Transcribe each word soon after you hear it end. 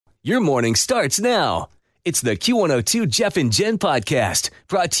Your morning starts now. It's the Q102 Jeff and Jen podcast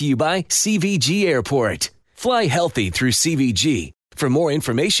brought to you by CVG Airport. Fly healthy through CVG. For more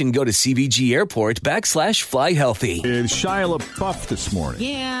information, go to CVG Airport /fly healthy. It's Shia LaBeouf this morning.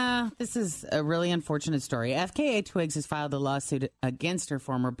 Yeah, this is a really unfortunate story. FKA Twigs has filed a lawsuit against her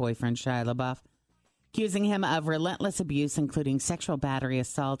former boyfriend, Shia LaBeouf, accusing him of relentless abuse, including sexual battery,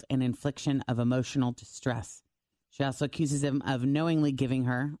 assault, and infliction of emotional distress. She also accuses him of knowingly giving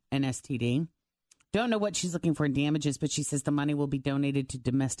her an STD. Don't know what she's looking for in damages, but she says the money will be donated to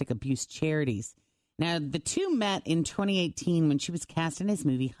domestic abuse charities. Now, the two met in 2018 when she was cast in his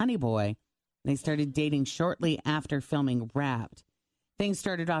movie Honey Boy. They started dating shortly after filming Wrapped. Things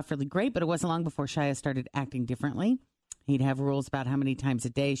started off really great, but it wasn't long before Shia started acting differently. He'd have rules about how many times a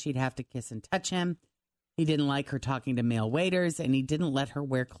day she'd have to kiss and touch him. He didn't like her talking to male waiters, and he didn't let her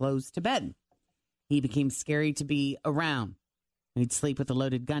wear clothes to bed. He became scary to be around. He'd sleep with a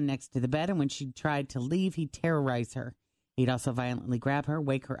loaded gun next to the bed, and when she tried to leave, he'd terrorize her. He'd also violently grab her,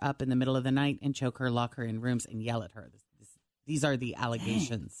 wake her up in the middle of the night, and choke her, lock her in rooms, and yell at her. These are the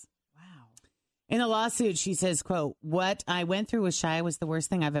allegations. Wow. In the lawsuit, she says, quote, "What I went through with Shia was the worst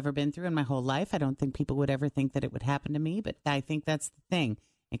thing I've ever been through in my whole life. I don't think people would ever think that it would happen to me, but I think that's the thing.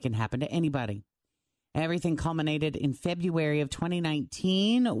 It can happen to anybody." Everything culminated in February of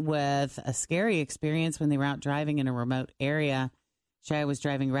 2019 with a scary experience when they were out driving in a remote area. Shia was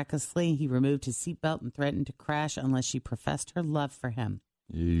driving recklessly. He removed his seatbelt and threatened to crash unless she professed her love for him.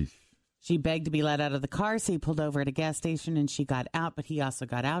 Yeesh. She begged to be let out of the car, so he pulled over at a gas station, and she got out, but he also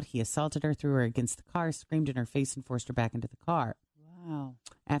got out. He assaulted her, threw her against the car, screamed in her face, and forced her back into the car. Wow.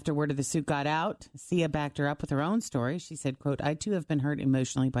 After word of the suit got out, Sia backed her up with her own story. She said, quote, "I too have been hurt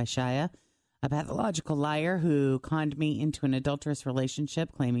emotionally by Shia, a pathological liar who conned me into an adulterous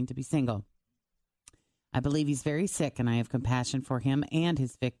relationship claiming to be single. I believe he's very sick, and I have compassion for him and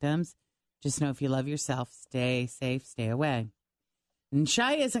his victims. Just know if you love yourself, stay safe, stay away." And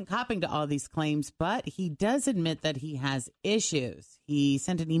Shia isn't copping to all these claims, but he does admit that he has issues. He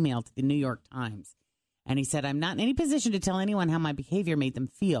sent an email to the New York Times, and he said, "I'm not in any position to tell anyone how my behavior made them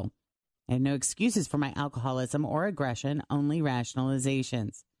feel. I have no excuses for my alcoholism or aggression, only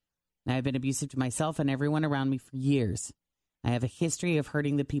rationalizations. I have been abusive to myself and everyone around me for years. I have a history of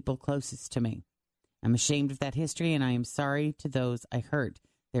hurting the people closest to me. I'm ashamed of that history, and I am sorry to those I hurt.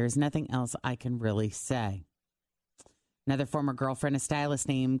 There is nothing else I can really say." Another former girlfriend, a stylist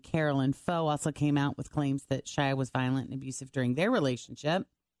named Carolyn Foe, also came out with claims that Shia was violent and abusive during their relationship.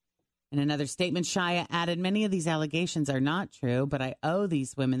 In another statement, Shia added, "Many of these allegations are not true, but I owe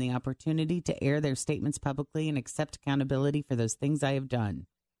these women the opportunity to air their statements publicly and accept accountability for those things I have done."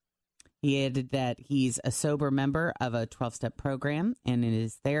 He added that he's a sober member of a 12-step program and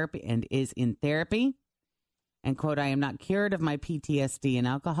is in therapy. And, quote, "I am not cured of my PTSD and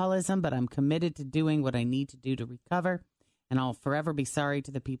alcoholism, but I'm committed to doing what I need to do to recover, and I'll forever be sorry to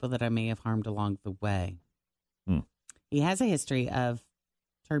the people that I may have harmed along the way." He has a history of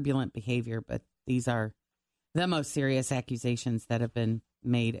turbulent behavior, but these are the most serious accusations that have been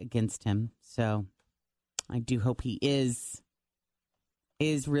made against him. So I do hope he is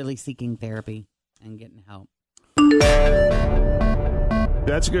really seeking therapy and getting help.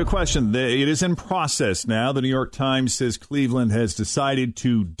 That's a good question. It is in process now. The New York Times says Cleveland has decided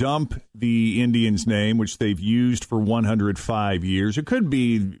to dump the Indians' name, which they've used for 105 years. It could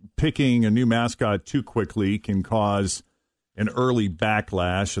be picking a new mascot too quickly can cause an early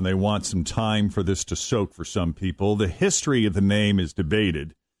backlash, and they want some time for this to soak for some people. The history of the name is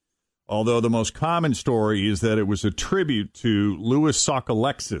debated, although the most common story is that it was a tribute to Louis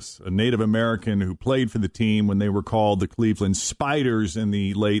Sockalexis, a Native American who played for the team when they were called the Cleveland Spiders in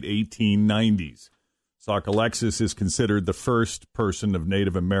the late 1890s. Sockalexis is considered the first person of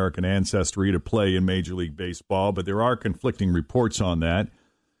Native American ancestry to play in Major League Baseball, but there are conflicting reports on that.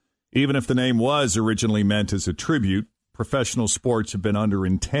 Even if the name was originally meant as a tribute, professional sports have been under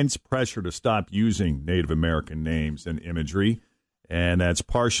intense pressure to stop using Native American names and imagery. And that's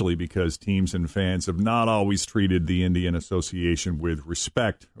partially because teams and fans have not always treated the Indian Association with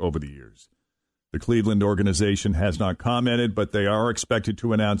respect over the years. The Cleveland organization has not commented, but they are expected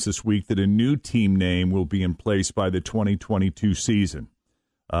to announce this week that a new team name will be in place by the 2022 season.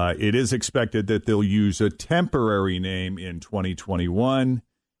 It is expected that they'll use a temporary name in 2021,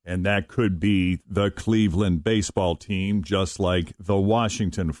 and that could be the Cleveland baseball team, just like the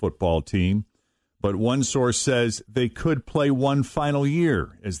Washington football team. But one source says they could play one final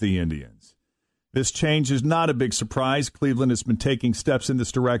year as the Indians. This change is not a big surprise. Cleveland has been taking steps in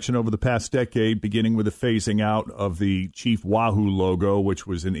this direction over the past decade, beginning with the phasing out of the Chief Wahoo logo, which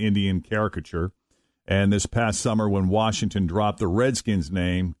was an Indian caricature. And this past summer, when Washington dropped the Redskins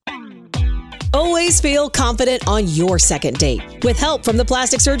name, Always feel confident on your second date. With help from the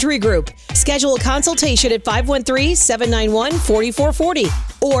Plastic Surgery Group. Schedule a consultation at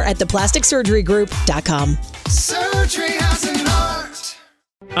 513-791-4440 or at theplasticsurgerygroup.com. Surgery has an art.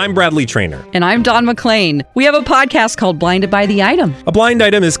 I'm Bradley Trainer. And I'm Don McClain. We have a podcast called Blinded by the Item. A blind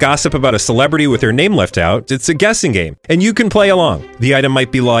item is gossip about a celebrity with their name left out. It's a guessing game, and you can play along. The item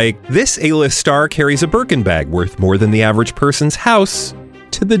might be like, this A-list star carries a Birkin bag worth more than the average person's house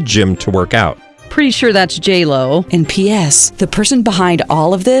to the gym to work out. Pretty sure that's J-Lo. And P.S. the person behind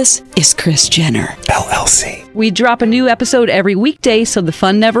all of this is Kris Jenner, LLC. We drop a new episode every weekday so the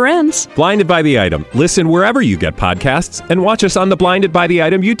fun never ends. Blinded by the Item. Listen wherever you get podcasts and watch us on the Blinded by the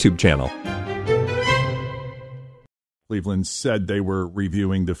Item YouTube channel. Cleveland said they were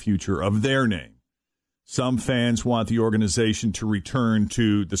reviewing the future of their name. Some fans want the organization to return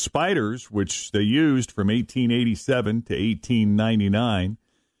to the Spiders, which they used from 1887 to 1899.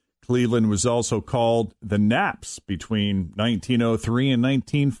 Cleveland was also called the Naps between 1903 and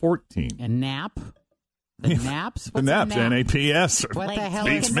 1914. A nap? The Naps? The Naps, N-A-P-S. What the hell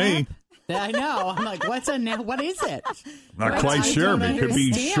Beats is a me. nap? I know. I'm like, what's a nap? What is it? Not quite sure, but it could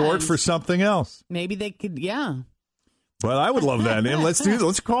be short for something else. Maybe they could, yeah. But I would love that name. Let's do that.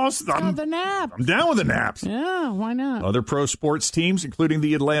 Let's call the Nap. I'm down with the Naps. Yeah, why not? Other pro sports teams, including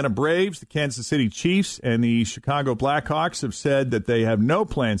the Atlanta Braves, the Kansas City Chiefs, and the Chicago Blackhawks, have said that they have no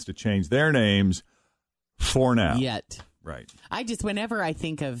plans to change their names for now. Yet. Right. Whenever I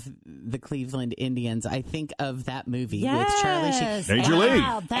think of the Cleveland Indians, I think of that movie yes. with Charlie Sheen. Major League.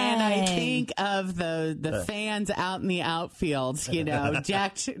 And I think of the fans out in the outfields,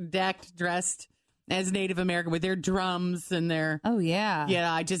 decked, dressed as Native American with their drums and their... Oh, yeah.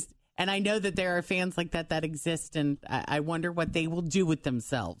 Yeah, and I know that there are fans like that exist, and I wonder what they will do with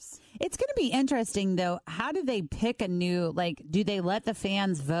themselves. It's going to be interesting, though. How do they pick a new, do they let the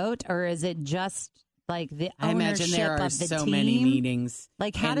fans vote, or is it just, the ownership of the team? I imagine there are so many meetings.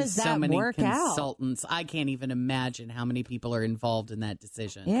 How does that work out? Consultants. I can't even imagine how many people are involved in that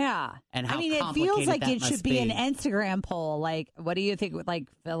decision. Yeah. And how it feels like it should be an Instagram poll. What do you think?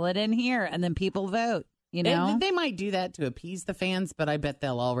 Fill it in here, and then people vote. They might do that to appease the fans, but I bet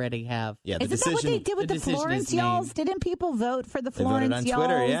they'll already have. Yeah, Isn't that what they did with the Florence Y'alls? Didn't people vote for the Florence Y'alls?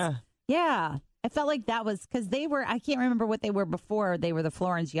 Twitter, yeah. Yeah. I felt like that was because they were, I can't remember what they were before they were the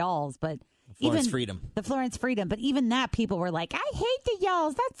Florence Y'alls, but Florence Freedom. The Florence Freedom. But even that, people were like, I hate the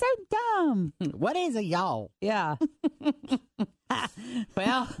Y'alls. That's so dumb. What is a Y'all? Yeah.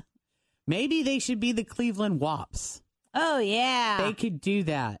 Well, maybe they should be the Cleveland Wops. Oh, yeah. They could do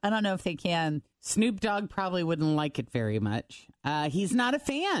that. I don't know if they can. Snoop Dogg probably wouldn't like it very much. He's not a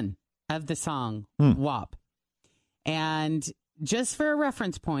fan of the song WAP. And just for a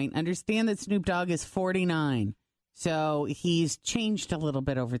reference point, understand that Snoop Dogg is 49. So he's changed a little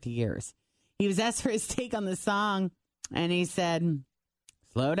bit over the years. He was asked for his take on the song, and he said,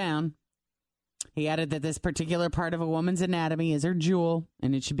 slow down. He added that this particular part of a woman's anatomy is her jewel,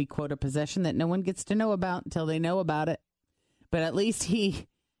 and it should be, quote, a possession that no one gets to know about until they know about it. But at least he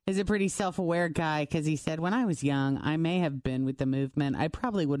is a pretty self-aware guy, because he said, when I was young, I may have been with the movement. I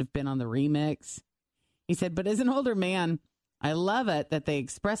probably would have been on the remix. He said, but as an older man, I love it that they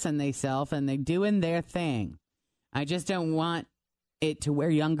expressing theyself and they doing their thing. I just don't want it to where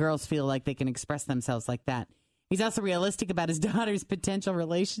young girls feel like they can express themselves like that. He's also realistic about his daughter's potential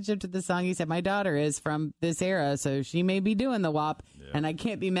relationship to the song. He said, my daughter is from this era, so she may be doing the WAP, and I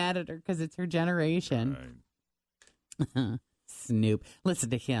can't be mad at her because it's her generation. Right. Snoop.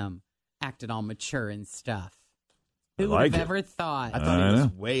 Listen to him acting all mature and stuff. Who would have ever thought? I thought he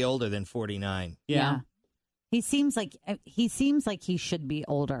was way older than 49. Yeah. He seems like he should be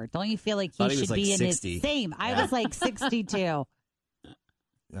older. Don't you feel like he should be in 60. his same? I was like 62.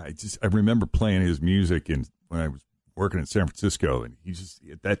 I remember playing his music when I was working in San Francisco, and he just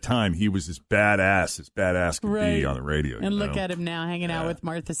at that time he was as badass could be on the radio. And look at him now, hanging out with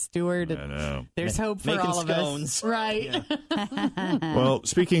Martha Stewart. I know. There's hope for Making all of scones. us, right? Uh-huh. Well,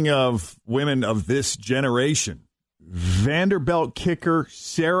 speaking of women of this generation, Vanderbilt kicker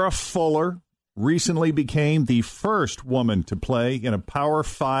Sarah Fuller recently became the first woman to play in a Power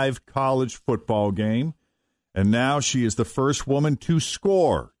 5 college football game. And now she is the first woman to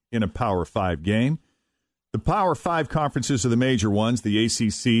score in a Power 5 game. The Power 5 conferences are the major ones, the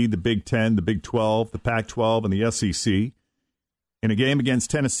ACC, the Big Ten, the Big 12, the Pac-12, and the SEC. In a game against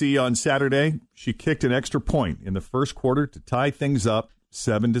Tennessee on Saturday, she kicked an extra point in the first quarter to tie things up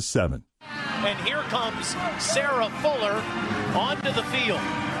 7-7. And here comes Sarah Fuller onto the field.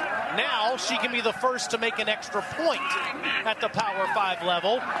 Now she can be the first to make an extra point at the Power 5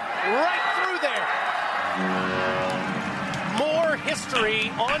 level. Right through there. More history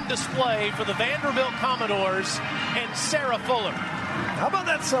on display for the Vanderbilt Commodores and Sarah Fuller. How about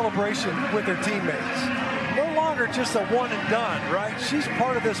that celebration with her teammates? No longer just a one and done, right? She's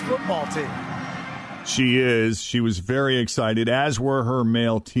part of this football team. She is. She was very excited, as were her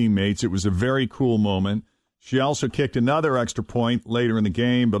male teammates. It was a very cool moment. She also kicked another extra point later in the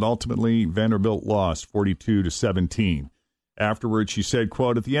game, but ultimately Vanderbilt lost 42-17. Afterwards, she said,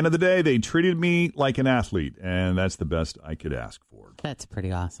 quote, "At the end of the day, they treated me like an athlete, and that's the best I could ask for." That's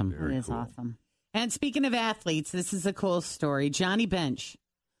pretty awesome. It is awesome. And speaking of athletes, this is a cool story. Johnny Bench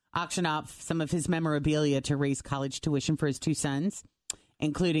auctioned off some of his memorabilia to raise college tuition for his two sons,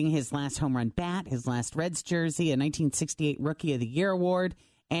 including his last home run bat, his last Reds jersey, a 1968 Rookie of the Year award,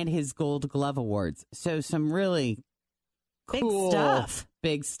 and his Gold Glove awards. So some really cool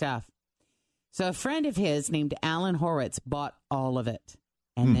big stuff. So a friend of his named Alan Horwitz bought all of it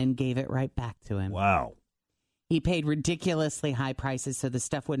and then gave it right back to him. Wow. He paid ridiculously high prices so the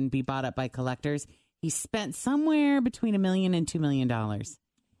stuff wouldn't be bought up by collectors. He spent somewhere between $1 million and $2 million.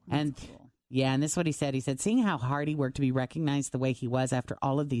 And cool. Yeah, and this is what he said. He said, seeing how hard he worked to be recognized the way he was after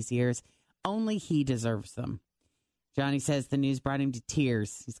all of these years, only he deserves them. Johnny says the news brought him to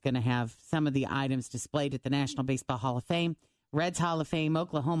tears. He's going to have some of the items displayed at the National Baseball Hall of Fame, Reds Hall of Fame,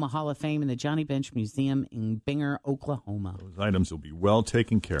 Oklahoma Hall of Fame, and the Johnny Bench Museum in Binger, Oklahoma. Those items will be well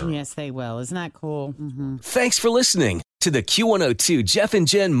taken care of. Yes, they will. Isn't that cool? Mm-hmm. Thanks for listening to the Q102 Jeff and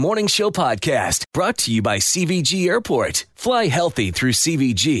Jen Morning Show podcast, brought to you by CVG Airport. Fly healthy through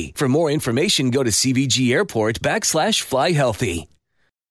CVG. For more information, go to CVG Airport /fly healthy.